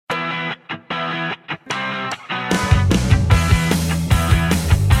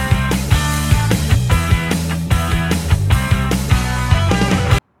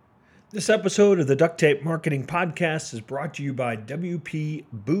This episode of the Duct Tape Marketing Podcast is brought to you by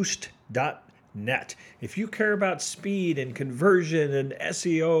WPBoost.net. If you care about speed and conversion and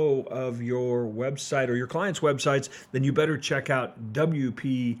SEO of your website or your clients' websites, then you better check out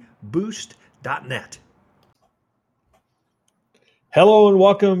WPBoost.net. Hello and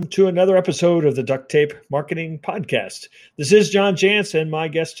welcome to another episode of the Duct Tape Marketing Podcast. This is John Jantsch, and my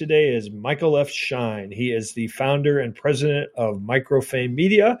guest today is Michael F. Schein. He is the founder and president of Microfame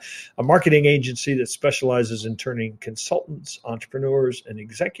Media, a marketing agency that specializes in turning consultants, entrepreneurs, and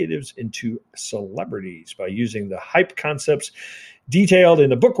executives into celebrities by using the hype concepts detailed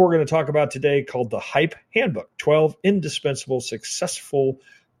in the book we're going to talk about today called The Hype Handbook, 12 Indispensable Success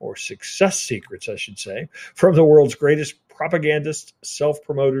Secrets, I should say, from the world's greatest propagandists,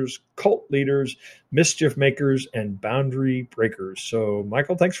 self-promoters, cult leaders, mischief makers, and boundary breakers. So,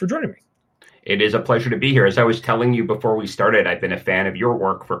 Michael, thanks for joining me. It is a pleasure to be here. As I was telling you before we started, I've been a fan of your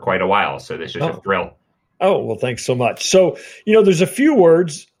work for quite a while, so this is a thrill. Oh, well, thanks so much. So, there's a few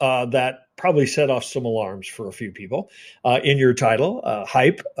words that probably set off some alarms for a few people in your title: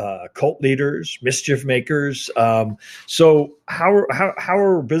 hype, cult leaders, mischief makers. So, how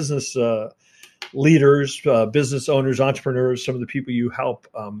are business leaders, business owners, entrepreneurs, some of the people you help?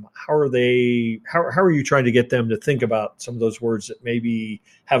 How are you trying to get them to think about some of those words that maybe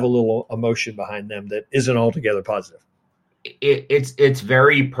have a little emotion behind them that isn't altogether positive? It's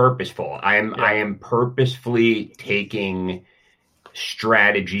very purposeful. I am purposefully taking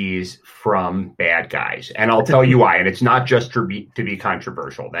strategies from bad guys, and I'll tell you why. And it's not just to be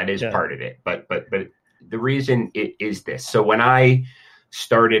controversial. That is part of it, but the reason it is this. So when I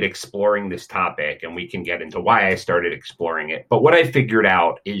started exploring this topic, and we can get into why I started exploring it, but what I figured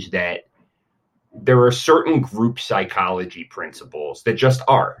out is that there are certain group psychology principles that just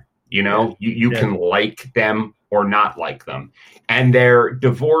are. You can like them or not like them, and they're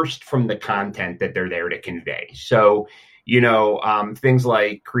divorced from the content that they're there to convey. So, things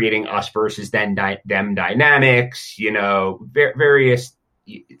like creating us versus them dynamics, various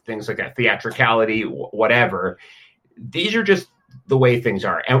things like that, theatricality, whatever. These are just the way things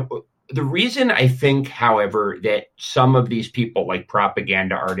are. And the reason I think, however, that some of these people like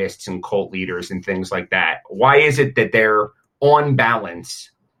propaganda artists and cult leaders and things like that, why is it that they're on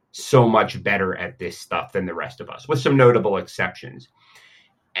balance so much better at this stuff than the rest of us, with some notable exceptions?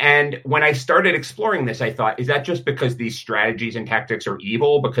 And when I started exploring this, I thought, is that just because these strategies and tactics are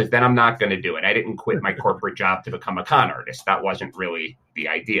evil? Because then I'm not going to do it. I didn't quit my corporate job to become a con artist. That wasn't really the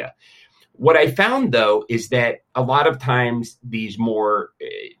idea. What I found, though, is that a lot of times these more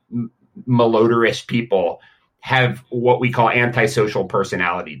malodorous people have what we call antisocial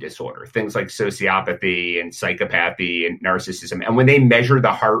personality disorder, things like sociopathy and psychopathy and narcissism. And when they measure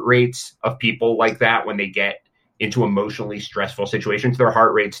the heart rates of people like that, when they get into emotionally stressful situations, their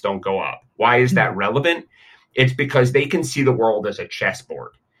heart rates don't go up. Why is that relevant? It's because they can see the world as a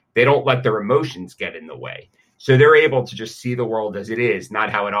chessboard. They don't let their emotions get in the way. So they're able to just see the world as it is,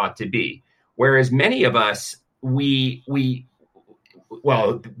 not how it ought to be. Whereas many of us,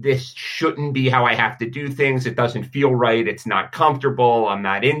 this shouldn't be how I have to do things. It doesn't feel right. It's not comfortable. I'm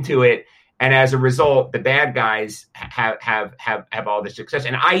not into it. And as a result, the bad guys have all the success.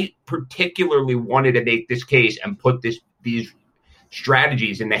 And I particularly wanted to make this case and put these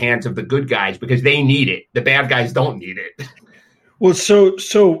strategies in the hands of the good guys because they need it. The bad guys don't need it. Well, so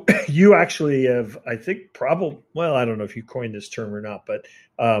you actually have, I think, I don't know if you coined this term or not, but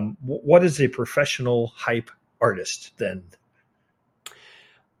what is a professional hype artist then?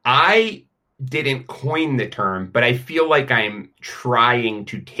 I didn't coin the term, but I feel like I'm trying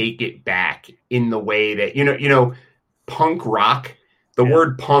to take it back in the way that, punk rock, the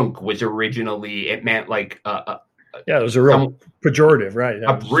word punk was originally, it meant like, it was a real pejorative, right?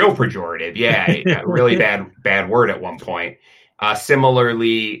 A real pejorative. Yeah. A really bad word at one point.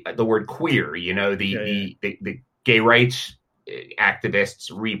 Similarly, the word queer, the gay rights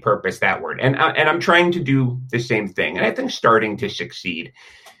activists repurpose that word. And I'm trying to do the same thing. And I think starting to succeed.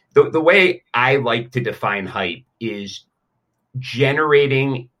 The way I like to define hype is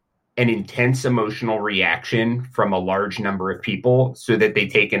generating an intense emotional reaction from a large number of people so that they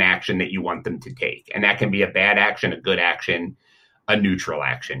take an action that you want them to take. And that can be a bad action, a good action, a neutral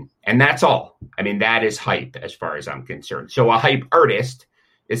action. And that's all. I mean, that is hype as far as I'm concerned. So a hype artist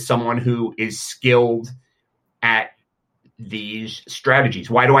is someone who is skilled at these strategies.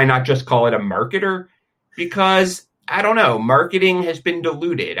 Why do I not just call it a marketer? Because I don't know, marketing has been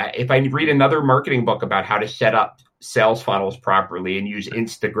diluted. If I read another marketing book about how to set up sales funnels properly and use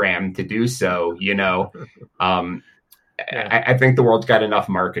Instagram to do so, I think the world's got enough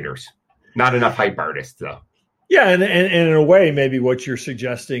marketers, not enough hype artists, though. Yeah, and in a way, maybe what you're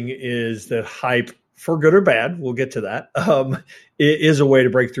suggesting is that hype, for good or bad, we'll get to that, is a way to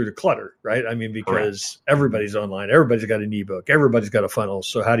break through the clutter, right? I mean, because everybody's online, everybody's got an ebook, everybody's got a funnel.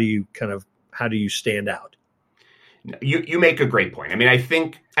 So how do you stand out? You make a great point. I mean, I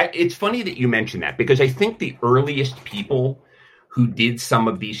think it's funny that you mentioned that, because I think the earliest people who did some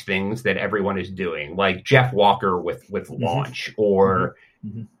of these things that everyone is doing, like Jeff Walker with Launch, or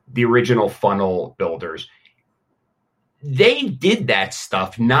the original funnel builders, they did that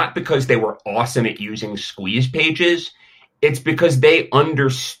stuff not because they were awesome at using squeeze pages. It's because they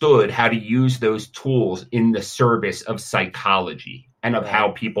understood how to use those tools in the service of psychology and of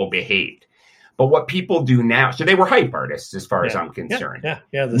how people behaved. But what people do now, so they were hype artists as far as I'm concerned. Yeah.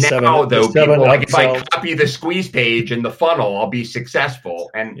 Now, people like, if I copy the squeeze page in the funnel, I'll be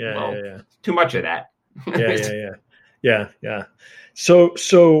successful. And too much of that. Yeah.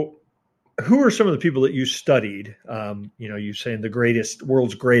 So who are some of the people that you studied? You saying the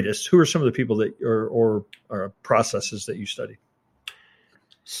world's greatest. Who are some of the people that or processes that you studied?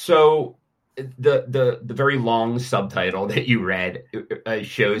 So the very long subtitle that you read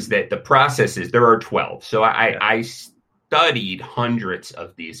shows that the processes, there are 12. So I studied hundreds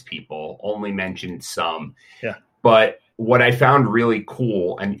of these people, only mentioned some. Yeah. But what I found really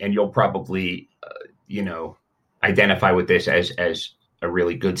cool, and you'll probably identify with this as a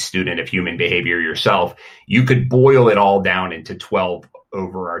really good student of human behavior yourself, you could boil it all down into 12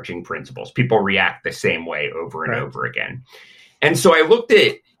 overarching principles. People react the same way over and over again. And so I looked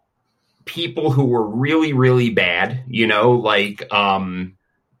at people who were really, really bad, like, I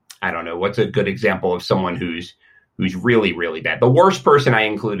don't know, what's a good example of someone who's really, really bad? The worst person I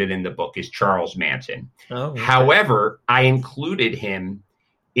included in the book is Charles Manson. Oh, okay. However, I included him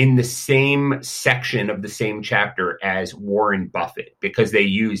in the same section of the same chapter as Warren Buffett, because they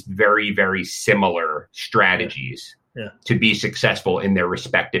used very, very similar strategies to be successful in their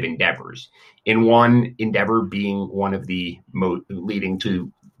respective endeavors. In one endeavor being one of the leading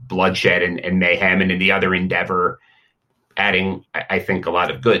to bloodshed and mayhem, and in the other endeavor adding, I think, a lot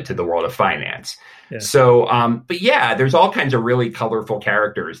of good to the world of finance. Yeah. So, but there's all kinds of really colorful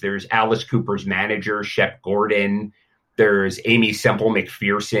characters. There's Alice Cooper's manager, Shep Gordon. There's Amy Semple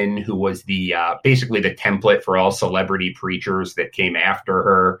McPherson, who was the basically the template for all celebrity preachers that came after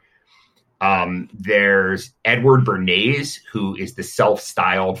her. There's Edward Bernays, who is the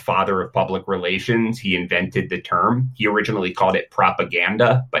self-styled father of public relations. He invented the term. He originally called it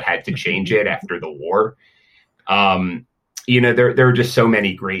propaganda, but had to change it after the war. There are just so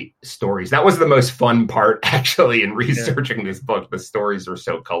many great stories. That was the most fun part, actually, in researching this book. The stories are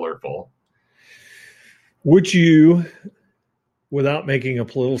so colorful. Would you, without making a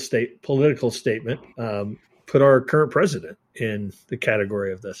political statement, put our current president in the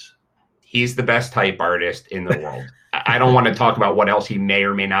category of this? He's the best hype artist in the world. I don't want to talk about what else he may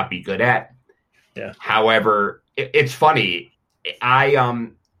or may not be good at. Yeah. However, it's funny. I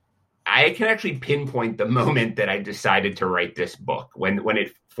can actually pinpoint the moment that I decided to write this book, when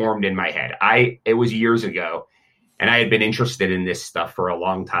it formed in my head. It was years ago, and I had been interested in this stuff for a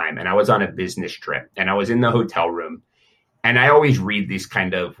long time. And I was on a business trip, and I was in the hotel room, and I always read these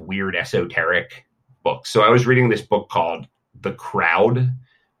kind of weird esoteric books. So I was reading this book called The Crowd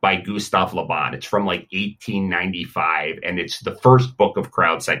by Gustave Le Bon. It's from like 1895, and it's the first book of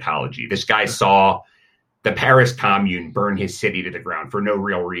crowd psychology. This guy saw the Paris Commune burn his city to the ground for no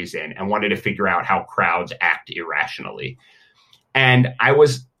real reason and wanted to figure out how crowds act irrationally. And I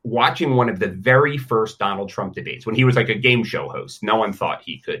was watching one of the very first Donald Trump debates when he was like a game show host. No one thought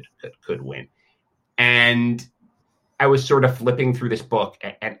he could win. And I was sort of flipping through this book,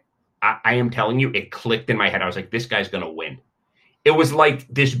 and I am telling you, it clicked in my head. I was like, this guy's going to win. It was like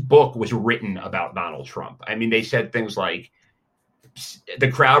this book was written about Donald Trump. I mean, they said things like, the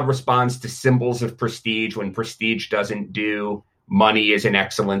crowd responds to symbols of prestige when prestige doesn't do. Money is an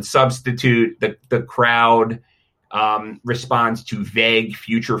excellent substitute. The crowd responds to vague,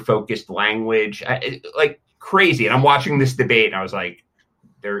 future-focused language, like crazy. And I'm watching this debate, and I was like,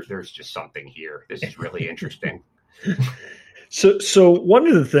 there's just something here. This is really interesting. So one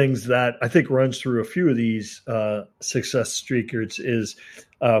of the things that I think runs through a few of these success streakers is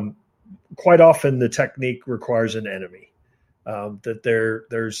quite often the technique requires an enemy. That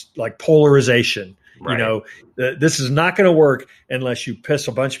there's like polarization. Right. This is not going to work unless you piss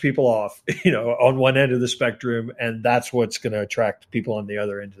a bunch of people off, on one end of the spectrum, and that's what's going to attract people on the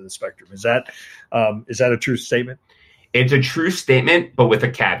other end of the spectrum. Is that a true statement? It's a true statement, but with a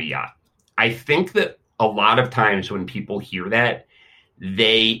caveat. I think that a lot of times when people hear that,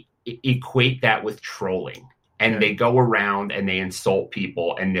 they equate that with trolling. and they go around and they insult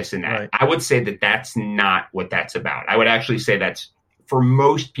people and this and that. Right. I would say that that's not what that's about. I would actually say that's, for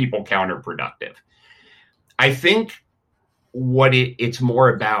most people, counterproductive. I think what it's more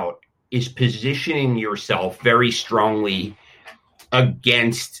about is positioning yourself very strongly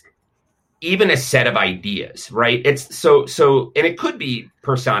against even a set of ideas, right? It's so, and it could be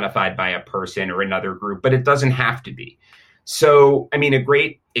personified by a person or another group, but it doesn't have to be. So, I mean, a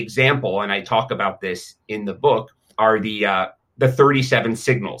great example, and I talk about this in the book, are the 37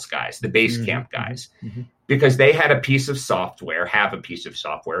 Signals guys, the Basecamp guys, because they had have a piece of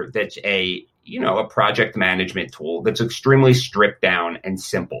software that's a project management tool that's extremely stripped down and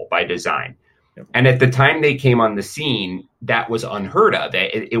simple by design. Yep. And at the time they came on the scene, that was unheard of.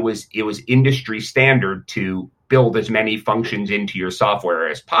 It was industry standard to build as many functions into your software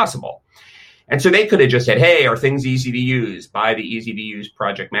as possible. And so they could have just said, hey, are things easy to use? Buy the easy to use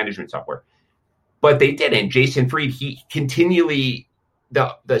project management software. But they didn't. Jason Fried, he continually,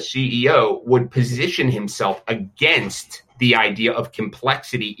 the CEO, would position himself against the idea of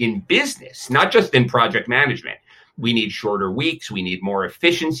complexity in business, not just in project management. We need shorter weeks. We need more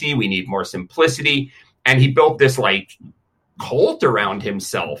efficiency. We need more simplicity. And he built this like cult around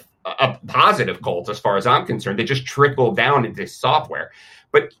himself, a positive cult as far as I'm concerned, that just trickled down into this software.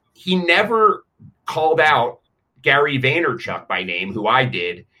 But he never called out Gary Vaynerchuk by name, who I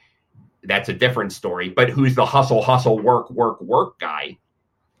did. That's a different story, but who's the hustle, work guy.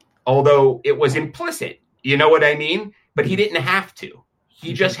 Although it was implicit, you know what I mean? But he didn't have to.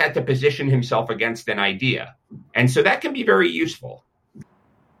 He just had to position himself against an idea. And so that can be very useful.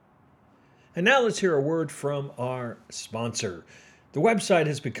 And now let's hear a word from our sponsor. The website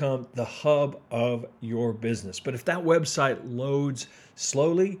has become the hub of your business. But if that website loads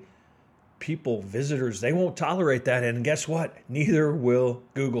slowly, visitors, they won't tolerate that. And guess what? Neither will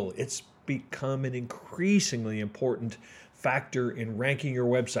Google. It's become an increasingly important factor in ranking your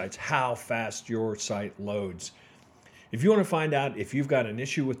websites, how fast your site loads. If you want to find out if you've got an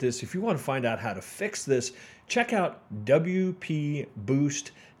issue with this, if you want to find out how to fix this, check out wpboost.net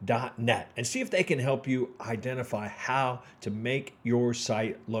and see if they can help you identify how to make your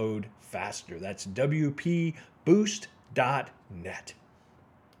site load faster. That's wpboost.net.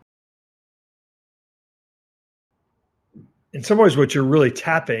 In some ways, what you're really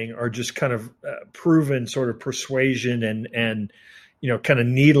tapping are just kind of proven sort of persuasion and kind of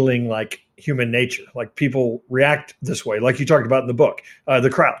needling like human nature. Like people react this way, like you talked about in the book, the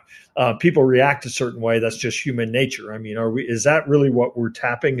crowd. People react a certain way. That's just human nature. I mean, is that really what we're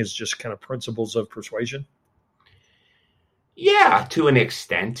tapping, is just kind of principles of persuasion? Yeah, to an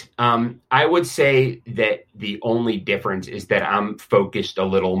extent. I would say that the only difference is that I'm focused a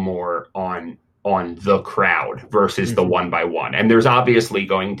little more on the crowd versus the one-by-one. And there's obviously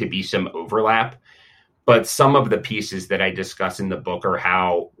going to be some overlap, but some of the pieces that I discuss in the book are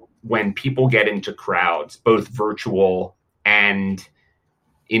how when people get into crowds, both virtual and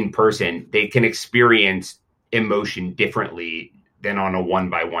in person, they can experience emotion differently than on a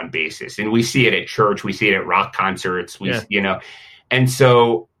one-by-one basis. And we see it at church, we see it at rock concerts, and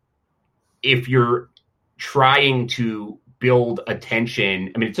so if you're trying to build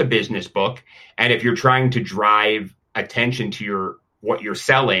attention, I mean, it's a business book. And if you're trying to drive attention to what you're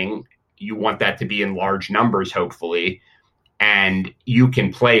selling, you want that to be in large numbers, hopefully. And you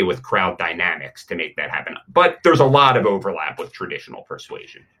can play with crowd dynamics to make that happen. But there's a lot of overlap with traditional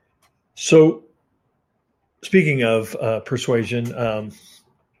persuasion. So speaking of persuasion,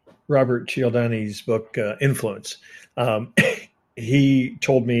 Robert Cialdini's book, Influence, he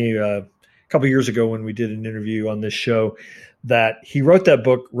told me a couple of years ago when we did an interview on this show that he wrote that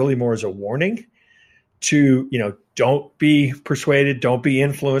book really more as a warning to, don't be persuaded, don't be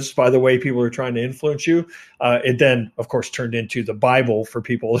influenced by the way people are trying to influence you. It then, of course, turned into the Bible for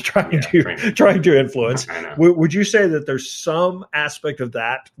people trying to influence. Would you say that there's some aspect of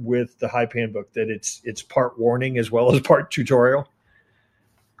that with the Hype Handbook, that it's part warning as well as part tutorial?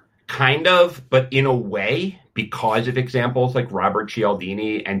 Kind of, but in a way, because of examples like Robert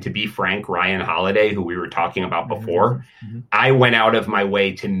Cialdini and, to be frank, Ryan Holiday, who we were talking about before, I went out of my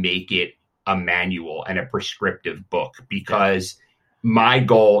way to make it a manual and a prescriptive book, because my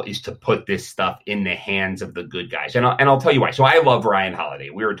goal is to put this stuff in the hands of the good guys. And I'll tell you why. So I love Ryan Holiday.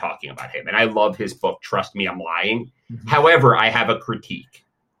 We were talking about him, and I love his book, Trust Me, I'm Lying. However, I have a critique.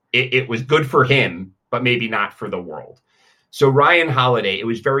 It was good for him, but maybe not for the world. So Ryan Holiday, it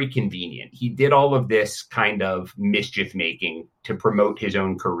was very convenient. He did all of this kind of mischief making to promote his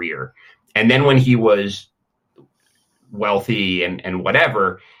own career. And then when he was wealthy and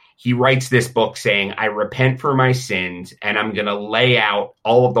whatever, he writes this book saying, I repent for my sins, and I'm going to lay out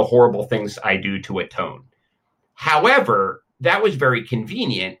all of the horrible things I do to atone. However, that was very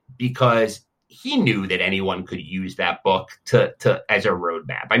convenient because he knew that anyone could use that book to as a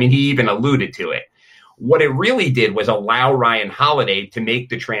roadmap. I mean, he even alluded to it. What it really did was allow Ryan Holiday to make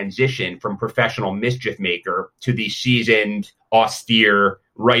the transition from professional mischief maker to the seasoned, austere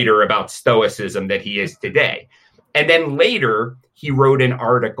writer about stoicism that he is today. And then later, he wrote an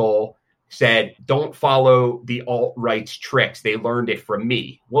article, said, don't follow the alt-right's tricks. They learned it from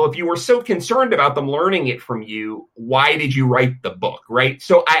me. Well, if you were so concerned about them learning it from you, why did you write the book, right?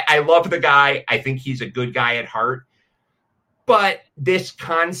 So I love the guy. I think he's a good guy at heart. But this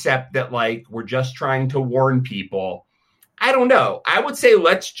concept that, like, we're just trying to warn people, I don't know. I would say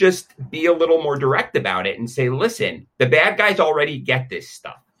let's just be a little more direct about it and say, listen, the bad guys already get this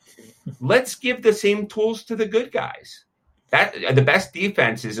stuff. Let's give the same tools to the good guys. That the best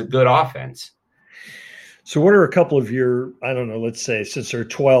defense is a good offense. So what are a couple of your, I don't know, let's say since there are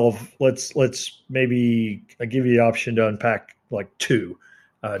 12, let's maybe give you the option to unpack like two,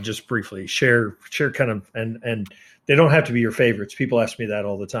 just briefly share kind of, and they don't have to be your favorites. People ask me that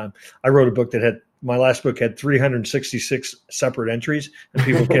all the time. I wrote a book my last book had 366 separate entries, and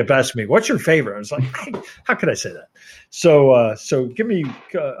people kept asking me, what's your favorite? I was like, how could I say that? So give me,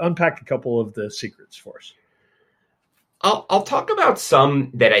 unpack a couple of the secrets for us. I'll talk about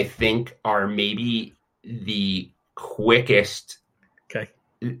some that I think are maybe the quickest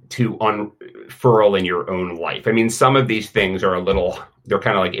to unfurl in your own life. I mean, some of these things are they're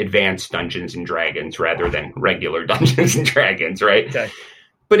kind of like advanced Dungeons and Dragons rather than regular Dungeons and Dragons, right? Okay.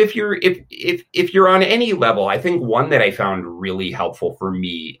 But if you're on any level, I think one that I found really helpful for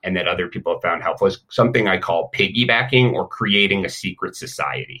me and that other people have found helpful is something I call piggybacking or creating a secret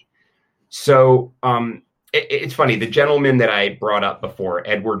society. So it's funny, the gentleman that I brought up before,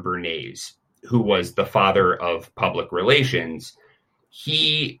 Edward Bernays, who was the father of public relations,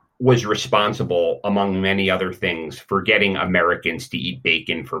 he was responsible, among many other things, for getting Americans to eat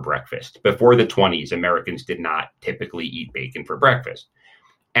bacon for breakfast. Before the 1920s, Americans did not typically eat bacon for breakfast.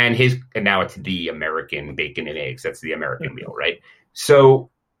 And now it's the American bacon and eggs. That's the American meal, right? So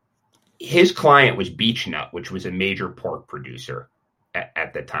his client was Beechnut, which was a major pork producer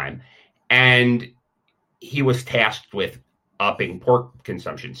at the time. And he was tasked with upping pork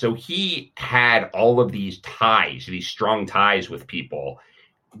consumption. So he had all of these strong ties with people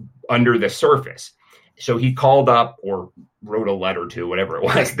under the surface. So he called up or wrote a letter to, whatever it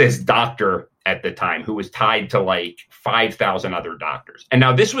was, this doctor at the time who was tied to like 5,000 other doctors. And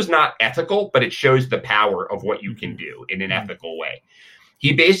now this was not ethical, but it shows the power of what you can do in an ethical way.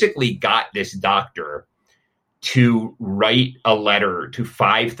 He basically got this doctor to write a letter to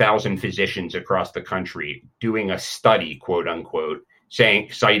 5,000 physicians across the country doing a study, quote unquote,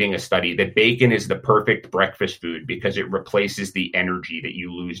 citing a study that bacon is the perfect breakfast food because it replaces the energy that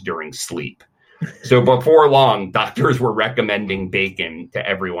you lose during sleep. So before long, doctors were recommending bacon to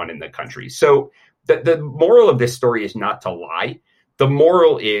everyone in the country. So the moral of this story is not to lie. The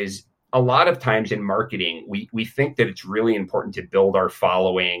moral is a lot of times in marketing, we think that it's really important to build our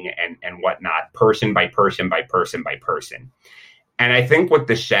following and whatnot, person by person by person by person. And I think what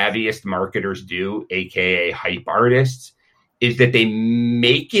the savviest marketers do, AKA hype artists, is that they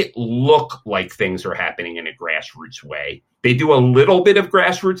make it look like things are happening in a grassroots way. They do a little bit of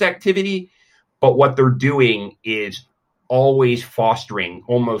grassroots activity, but what they're doing is always fostering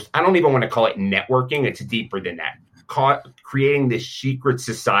almost, I don't even want to call it networking. It's deeper than that. Creating this secret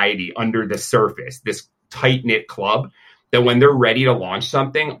society under the surface, this tight-knit club that when they're ready to launch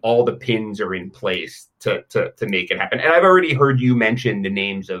something, all the pins are in place to make it happen. And I've already heard you mention the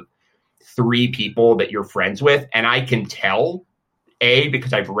names of 3 people that you're friends with. And I can tell, A,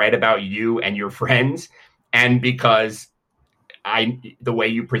 because I've read about you and your friends, and because the way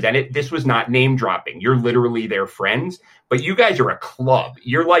you present it, this was not name dropping. You're literally their friends, but you guys are a club.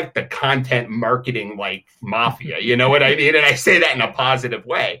 You're like the content marketing, like mafia, you know what I mean? And I say that in a positive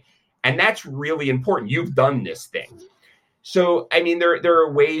way. And that's really important. You've done this thing. So, I mean, there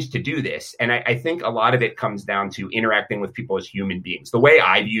are ways to do this. And I think a lot of it comes down to interacting with people as human beings. The way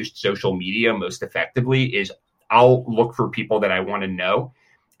I've used social media most effectively is I'll look for people that I want to know.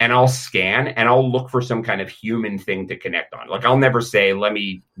 And I'll scan and I'll look for some kind of human thing to connect on. Like I'll never say, let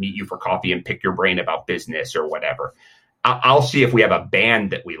me meet you for coffee and pick your brain about business or whatever. I'll see if we have a band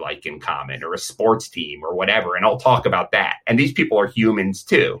that we like in common or a sports team or whatever. And I'll talk about that. And these people are humans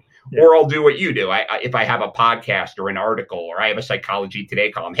too. Yeah. Or I'll do what you do. If I have a podcast or an article or I have a Psychology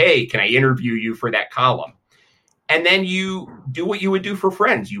Today column, hey, can I interview you for that column? And then you do what you would do for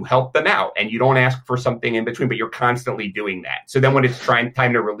friends. You help them out and you don't ask for something in between, but you're constantly doing that. So then when it's time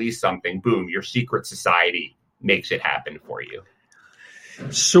to release something, boom, your secret society makes it happen for you.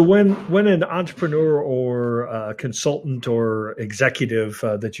 So when an entrepreneur or consultant or executive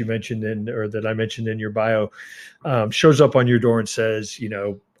that you mentioned or that I mentioned in your bio shows up on your door and says,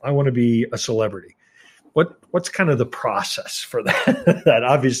 I want to be a celebrity, what's kind of the process for that? That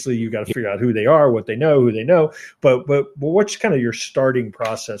obviously you got to figure out who they are, what they know, who they know, but what's kind of your starting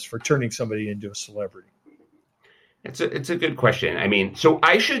process for turning somebody into a celebrity? It's a good question. I mean, so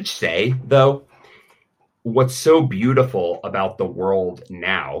I should say though, what's so beautiful about the world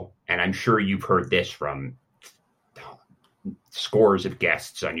now, and I'm sure you've heard this from scores of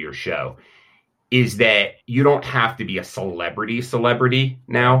guests on your show, is that you don't have to be a celebrity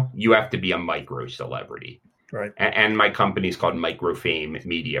now. You have to be a micro celebrity. Right. And my company is called Microfame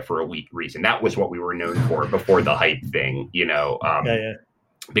Media for a reason. That was what we were known for before the hype thing,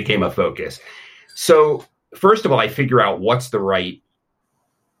 became a focus. So first of all, I figure out what's the right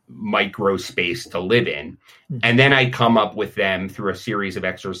micro space to live in. And then I come up with them through a series of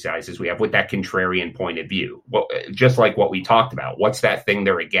exercises we have with that contrarian point of view. Well, just like what we talked about, what's that thing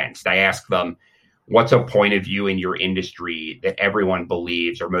they're against? I ask them, what's a point of view in your industry that everyone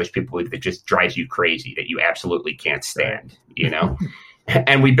believes or most people believe that just drives you crazy, that you absolutely can't stand,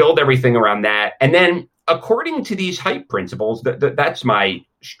 And we build everything around that. And then according to these hype principles, that's my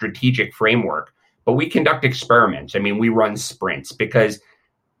strategic framework. But we conduct experiments. I mean, we run sprints because,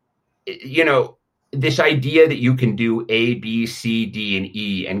 this idea that you can do A, B, C, D, and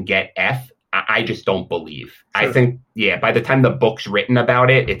E and get F, I just don't believe. Sure. I think, by the time the book's written about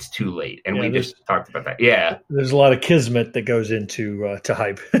it, it's too late. And we just talked about that. Yeah. There's a lot of kismet that goes into to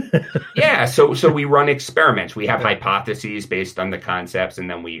hype. Yeah. So we run experiments. We have hypotheses based on the concepts, and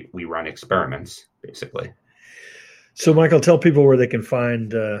then we run experiments, basically. So, Michael, tell people where they can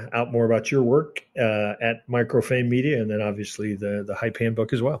find out more about your work at Microfame Media, and then obviously the Hype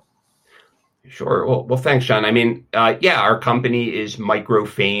Handbook as well. Sure. Well, thanks, Sean. I mean, our company is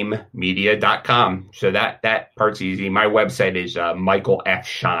microfamemedia.com. So that part's easy. My website is Michael F.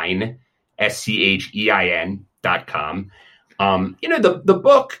 Schein, SCHEIN.com. The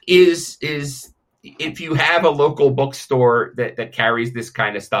book is if you have a local bookstore that carries this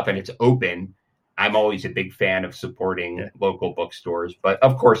kind of stuff and it's open, I'm always a big fan of supporting local bookstores. But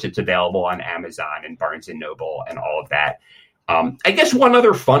of course, it's available on Amazon and Barnes & Noble and all of that. I guess one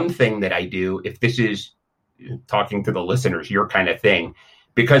other fun thing that I do, if this is talking to the listeners, your kind of thing,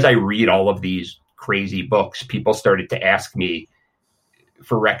 because I read all of these crazy books, people started to ask me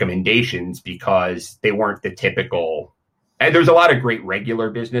for recommendations because they weren't the typical. And there's a lot of great regular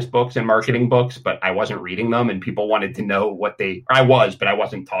business books and marketing books, but I wasn't reading them and people wanted to know but I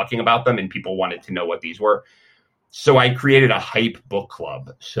wasn't talking about them and people wanted to know what these were. So I created a hype book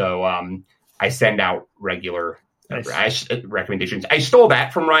club. So I send out regular recommendations. I stole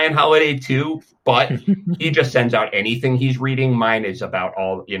that from Ryan Holiday too, but he just sends out anything he's reading. Mine is about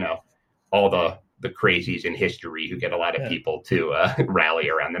all the crazies in history who get a lot of people to rally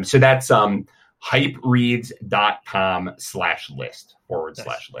around them. So that's hypereads.com/list/list.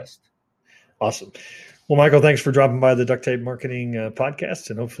 Awesome. Well, Michael, thanks for dropping by the Duct Tape Marketing podcast,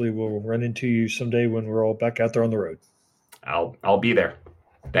 and hopefully we'll run into you someday when we're all back out there on the road. I'll be there.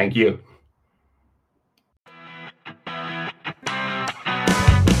 Thank you.